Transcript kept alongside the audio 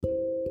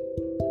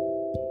I'm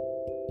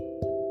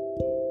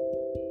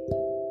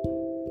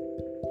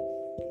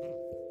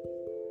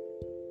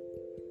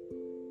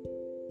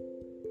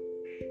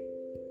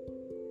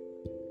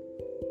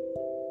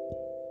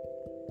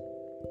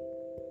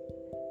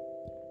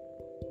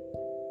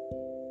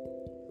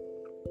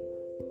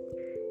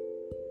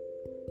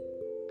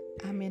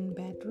in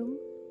bedroom.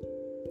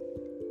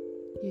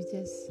 You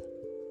just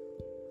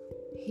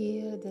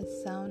hear the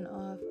sound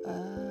of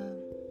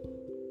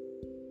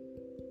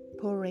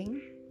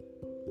pouring.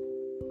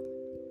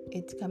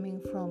 It's coming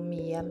from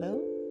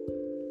Yellow.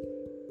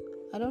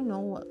 I don't know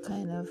what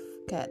kind of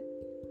cat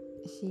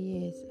she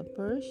is, a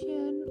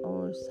Persian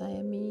or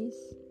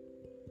Siamese,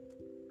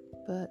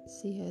 but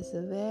she has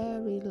a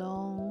very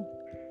long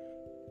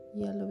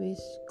yellowish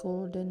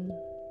golden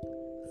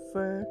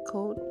fur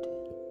coat,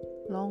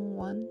 long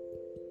one.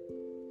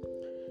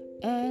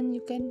 And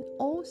you can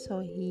also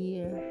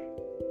hear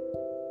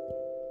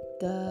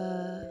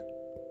the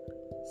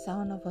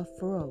sound of a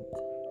frog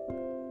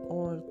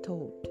or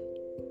toad.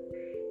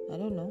 I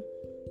don't know.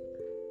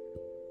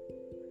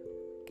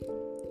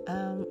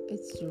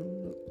 It's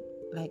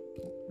like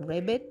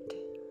rabbit,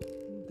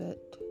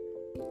 but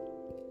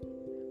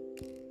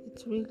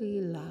it's really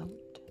loud.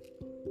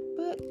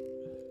 But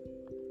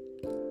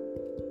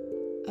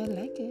I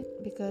like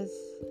it because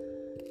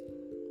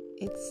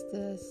it's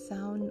the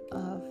sound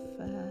of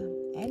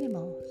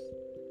animals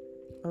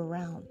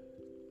around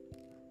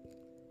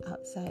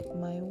outside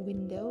my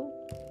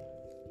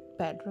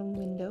bedroom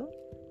window.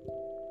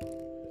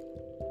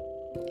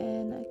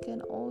 And I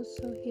can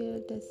also hear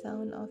the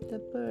sound of the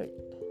bird.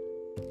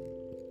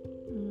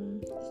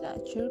 It's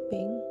not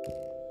chirping,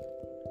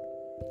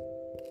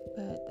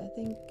 but I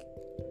think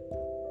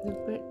the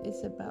bird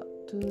is about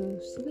to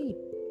sleep,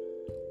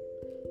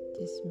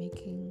 just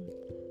making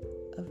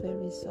a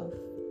very soft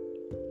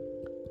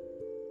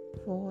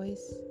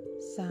voice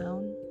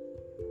sound,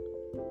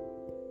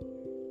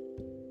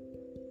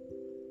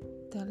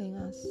 telling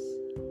us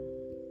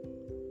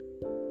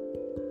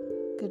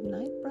good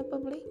night,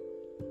 probably.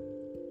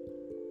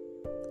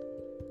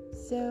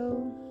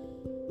 So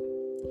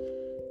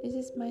this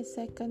is my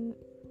second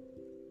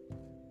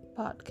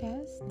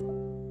podcast,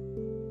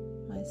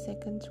 my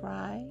second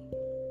try.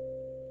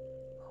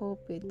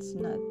 Hope it's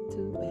not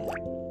too bad.